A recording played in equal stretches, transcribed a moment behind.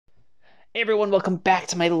Hey everyone, welcome back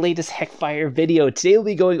to my latest Heckfire video. Today we'll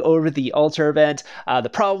be going over the altar event, the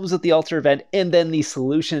problems with the altar event, and then the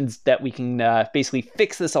solutions that we can basically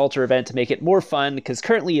fix this altar event to make it more fun, because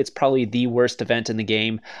currently it's probably the worst event in the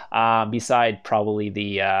game, beside probably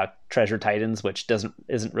the Treasure Titans, which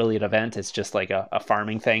isn't really an event. It's just like a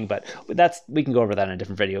farming thing, but we can go over that in a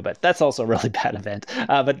different video, but that's also a really bad event.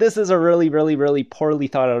 But this is a really poorly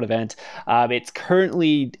thought out event. It's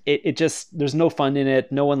currently, it just, there's no fun in it.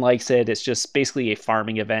 No one likes it. It's just basically a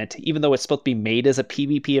farming event. Even though it's supposed to be made as a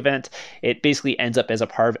PvP event, it basically ends up as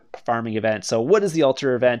a farming event. So what is the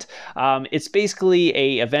altar event? It's basically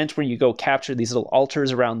a event where you go capture these little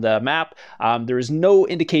altars around the map. There is no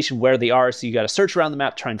indication where they are, so you got to search around the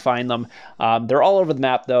map, try and find them. They're all over the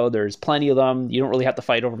map, though. There's plenty of them. You don't really have to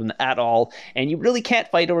fight over them at all, and you really can't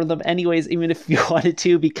fight over them anyways, even if you wanted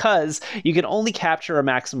to, because you can only capture a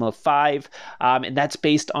maximum of 5, and that's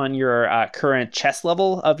based on your current chest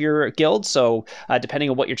level of your guild. So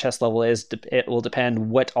depending on what your chest level is, it will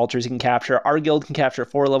depend what altars you can capture. Our guild can capture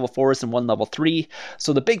 4 level 4s and 1 level 3.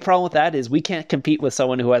 So the big problem with that is we can't compete with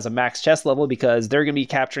someone who has a max chest level, because they're going to be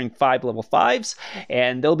capturing 5 level 5s,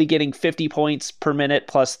 and they'll be getting 50 points per minute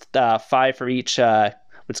plus 5 for each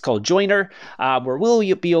what's called joiner, where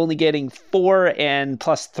we'll be only getting 4 and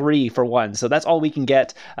plus 3 for 1. So that's all we can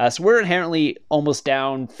get. So we're inherently almost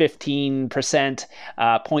down 15%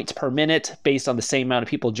 points per minute based on the same amount of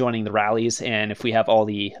people joining the rallies, and if we have all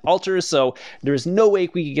the altars. So there's no way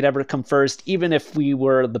we could ever come first, even if we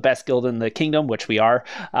were the best guild in the kingdom, which we are.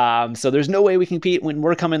 So there's no way we can compete when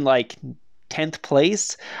we're coming like 10th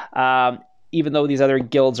place. Even though these other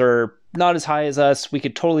guilds are not as high as us, we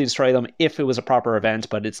could totally destroy them if it was a proper event,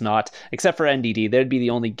 but it's not. Except for NDD, they'd be the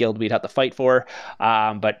only guild we'd have to fight for.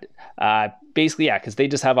 Basically, yeah, because they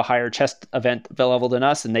just have a higher chest event level than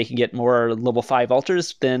us, and they can get more level 5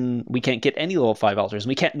 altars. Then we can't get any level 5 altars.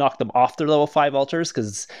 We can't knock them off their level 5 altars,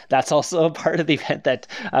 because that's also a part of the event that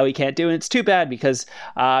we can't do. And it's too bad, because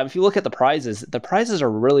if you look at the prizes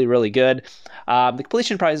are really good. The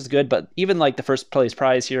completion prize is good, but even like the first place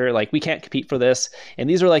prize here, like we can't compete for this. And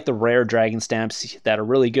these are like the rare dragon stamps that are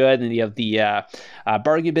really good. And you have the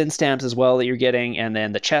bargain bin stamps as well that you're getting, and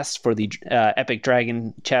then the chests for the epic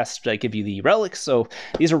dragon chest that give you the relics. So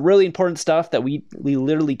these are really important stuff that we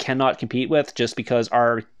literally cannot compete with, just because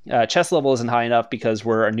our chest level isn't high enough, because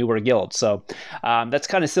we're a newer guild. So that's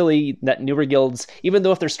kind of silly that newer guilds, even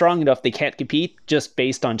though if they're strong enough, they can't compete just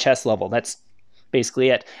based on chest level. That's basically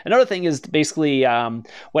it. Another thing is basically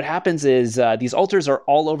what happens is these altars are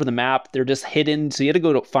all over the map. They're just hidden, so you have to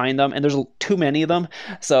go to find them, and there's too many of them.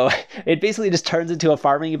 So it basically just turns into a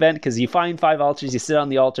farming event, because you find 5 altars, you sit on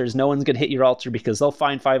the altars, no one's going to hit your altar because they'll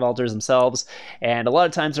find 5 altars themselves, and a lot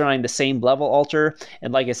of times they're on the same level altar.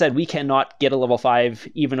 And like I said, we cannot get a level 5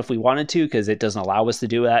 even if we wanted to, because it doesn't allow us to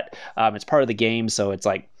do that. It's part of the game, so it's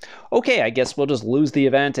like, okay, I guess we'll just lose the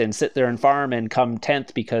event and sit there and farm and come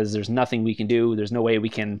 10th, because there's nothing we can do. There's no way we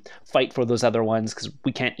can fight for those other ones, because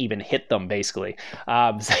we can't even hit them, basically.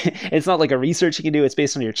 It's not like a research you can do. It's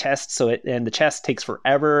based on your chest, and the chest takes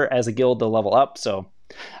forever as a guild to level up. So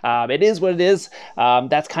it is what it is.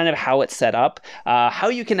 That's kind of how it's set up. How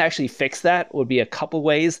you can actually fix that would be a couple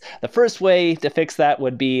ways. The first way to fix that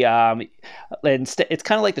would be, it's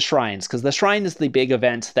kind of like the shrines, because the shrine is the big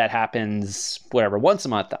event that happens, whatever, once a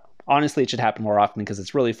month. Honestly, it should happen more often, because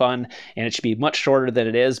it's really fun, and it should be much shorter than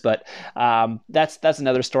it is, but that's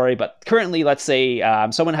another story. But currently, let's say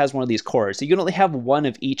someone has one of these cores. So you can only have one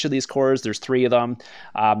of each of these cores. There's 3 of them.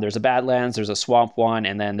 There's a Badlands, there's a Swamp one,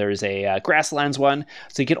 and then there's a Grasslands one.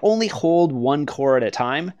 So you can only hold 1 core at a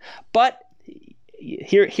time, but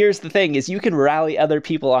here's the thing, is you can rally other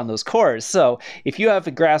people on those cores. So if you have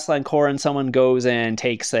a grassland core and someone goes and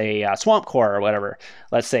takes a swamp core or whatever,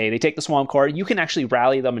 let's say they take the swamp core, you can actually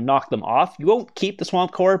rally them and knock them off. You won't keep the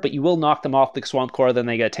swamp core, but you will knock them off the swamp core. Then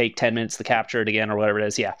they got to take 10 minutes to capture it again, or whatever it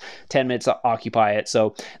is. Yeah, 10 minutes to occupy it.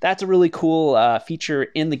 So that's a really cool feature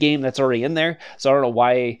in the game that's already in there. So I don't know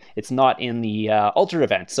why it's not in the altar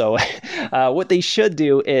event. So what they should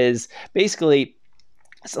do is basically,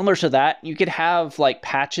 similar to that, you could have like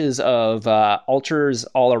patches of altars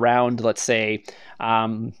all around. Let's say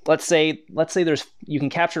there's, you can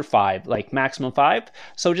capture 5, like maximum 5.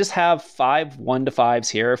 So just have 5 1-to-5s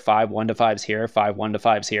here, 5 1-to-5s here, 5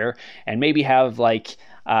 1-to-5s here, and maybe have like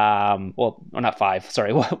well, not 5,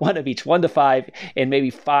 sorry, one of each, 1 to 5, in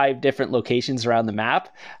maybe 5 different locations around the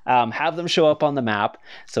map. Have them show up on the map,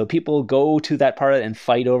 so people go to that part and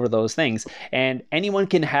fight over those things. And anyone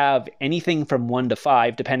can have anything from 1 to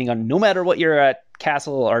 5, depending on, no matter what your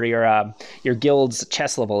castle or your guild's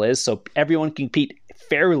chess level is. So everyone can compete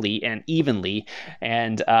fairly and evenly,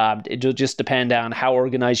 and it'll just depend on how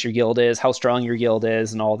organized your guild is, how strong your guild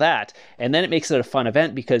is, and all that. And then it makes it a fun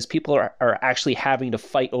event because people are actually having to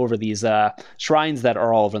fight over these shrines that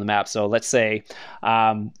are all over the map. So let's say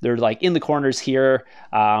they're like in the corners here,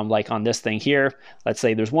 like on this thing here. Let's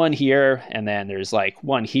say there's one here, and then there's like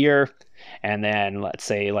one here, and then let's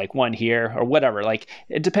say like one here or whatever. Like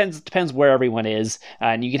it depends where everyone is,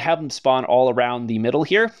 and you can have them spawn all around the middle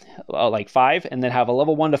here, like 5, and then have a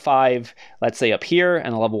level 1 to 5, let's say up here,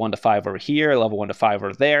 and a level 1 to 5 over here, a level 1 to 5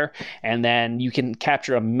 over there, and then you can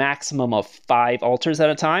capture a maximum of 5 altars at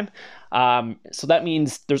a time. So that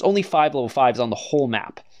means there's only 5 level 5s on the whole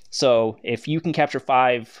map. So if you can capture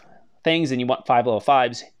 5 things and you want 5 level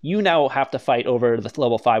 5s, you now have to fight over the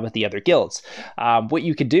level 5 with the other guilds. What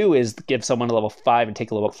you could do is give someone a level 5 and take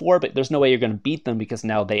a level 4, but there's no way you're going to beat them because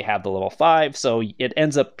now they have the level 5. So it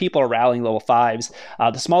ends up people are rallying level 5s.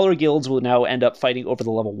 The smaller guilds will now end up fighting over the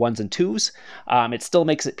level 1s and 2s. It still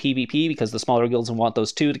makes it PvP because the smaller guilds will want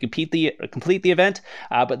those 2 to complete the event,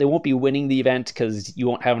 but they won't be winning the event because you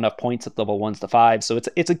won't have enough points at level 1s to 5. So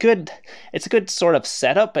it's a good sort of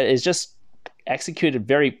setup, but it's just executed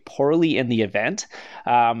very poorly in the event.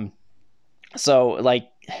 So like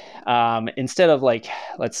instead of like,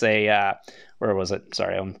 let's say where was it?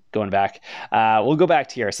 Sorry, I'm going back. We'll go back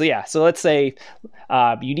to here. So yeah, so let's say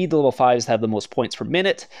you need the level 5s to have the most points per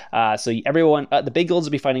minute. So everyone, the big guilds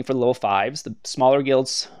will be fighting for the level 5s. The smaller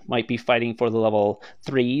guilds might be fighting for the level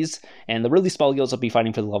 3s, and the really small guilds will be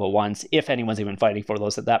fighting for the level 1s, if anyone's even fighting for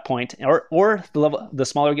those at that point. Or the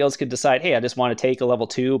smaller guilds could decide, hey, I just want to take a level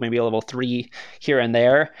 2, maybe a level 3 here and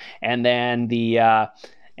there, and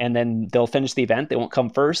then they'll finish the event. They won't come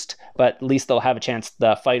first, but at least they'll have a chance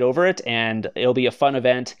to fight over it, and it'll be a fun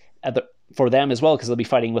event for them as well, because they'll be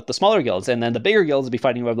fighting with the smaller guilds, and then the bigger guilds will be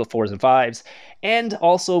fighting over the 4s and 5s. And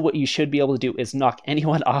also what you should be able to do is knock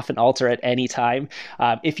anyone off an altar at any time.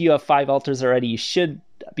 If you have 5 altars already, you should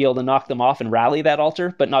be able to knock them off and rally that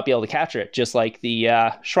altar, but not be able to capture it, just like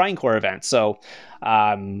the Shrine Core event. So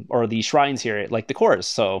or the shrines here, like the cores.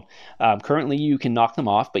 So currently you can knock them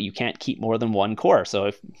off, but you can't keep more than 1 core. So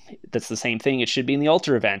if that's the same thing, it should be in the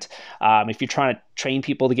altar event. If you're trying to train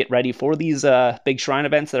people to get ready for these big shrine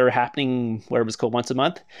events that are happening, where it was called once a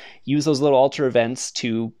month, use those little altar events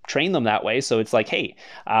to train them that way. So it's like, hey,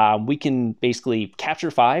 we can basically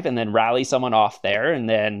capture 5 and then rally someone off there, and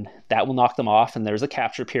then that will knock them off, and there's a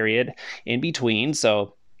capture period in between.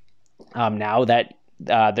 So now that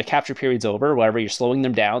the capture period's over, whatever, you're slowing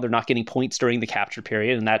them down, they're not getting points during the capture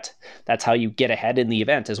period, and that's how you get ahead in the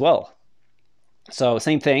event as well. So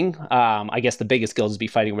same thing. I guess the biggest guilds would be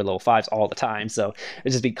fighting over level 5s all the time, so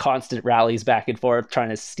it'd just be constant rallies back and forth trying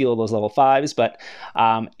to steal those level 5s. But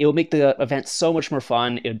it will make the event so much more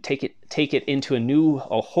fun. It would take it into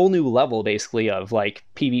a whole new level, basically, of like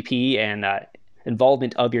PvP and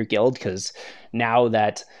involvement of your guild, because now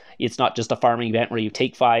that it's not just a farming event where you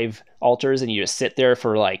take 5 altars and you just sit there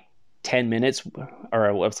for like 10 minutes,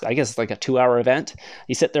 or I guess it's like a 2-hour event.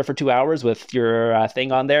 You sit there for 2 hours with your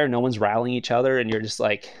thing on there, no one's rallying each other, and you're just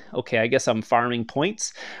like, okay, I guess I'm farming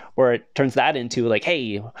points. Or it turns that into like,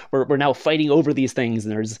 hey, we're now fighting over these things,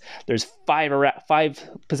 and there's 5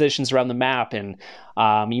 positions around the map, and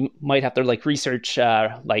you might have to like research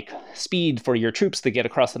like speed for your troops to get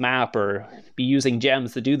across the map, or be using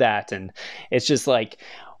gems to do that. And it's just like,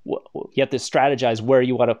 you have to strategize where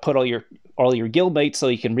you want to put all your guildmates so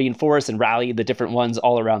you can reinforce and rally the different ones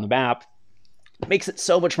all around the map. It makes it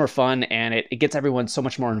so much more fun, and it gets everyone so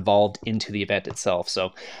much more involved into the event itself.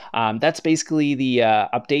 So that's basically the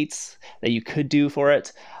updates that you could do for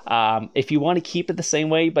it. If you want to keep it the same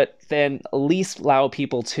way, but then at least allow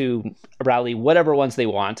people to rally whatever ones they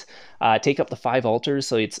want, take up the 5 altars.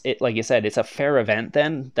 So it's like I said, it's a fair event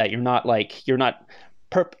then, that you're not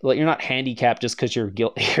handicapped just because your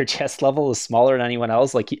chest level is smaller than anyone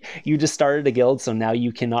else. Like you just started a guild, so now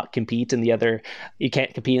you cannot compete in you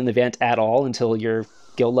can't compete in the event at all until your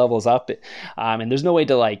guild level is up. And there's no way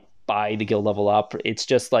to like buy the guild level up. It's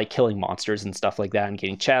just like killing monsters and stuff like that and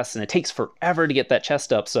getting chests, and it takes forever to get that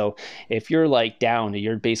chest up. So if you're like down,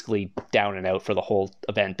 you're basically down and out for the whole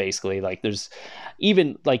event, basically. Like there's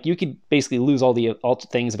even like you could basically lose all the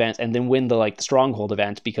things events and then win the stronghold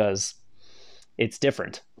event, because it's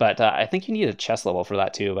different. But I think you need a chest level for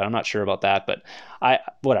that too, but I'm not sure about that. But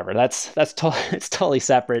whatever, it's totally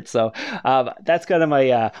separate. So that's kind of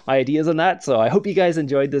my ideas on that. So I hope you guys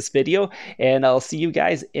enjoyed this video, and I'll see you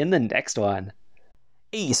guys in the next one.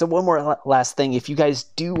 Hey, so one more last thing. If you guys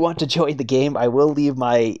do want to join the game, I will leave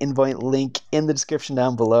my invite link in the description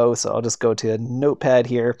down below. So I'll just go to a notepad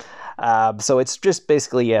here. So it's just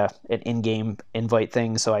basically an in-game invite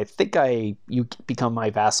thing. So I think you become my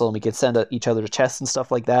vassal and we can send each other chests and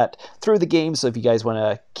stuff like that through the game. So if you guys want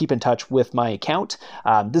to keep in touch with my account,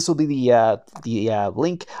 this will be the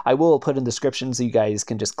link. I will put in the description so you guys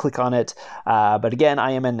can just click on it. But again,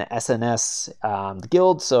 I am an SNS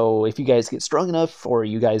guild. So if you guys get strong enough or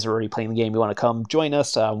you guys are already playing the game, you want to come join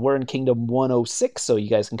us. We're in Kingdom 106, so you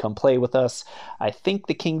guys can come play with us. I think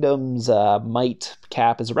the Kingdom's might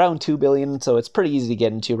cap is around 2 billion, so it's pretty easy to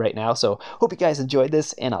get into right now. So hope you guys enjoyed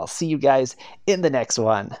this, and I'll see you guys in the next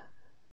one.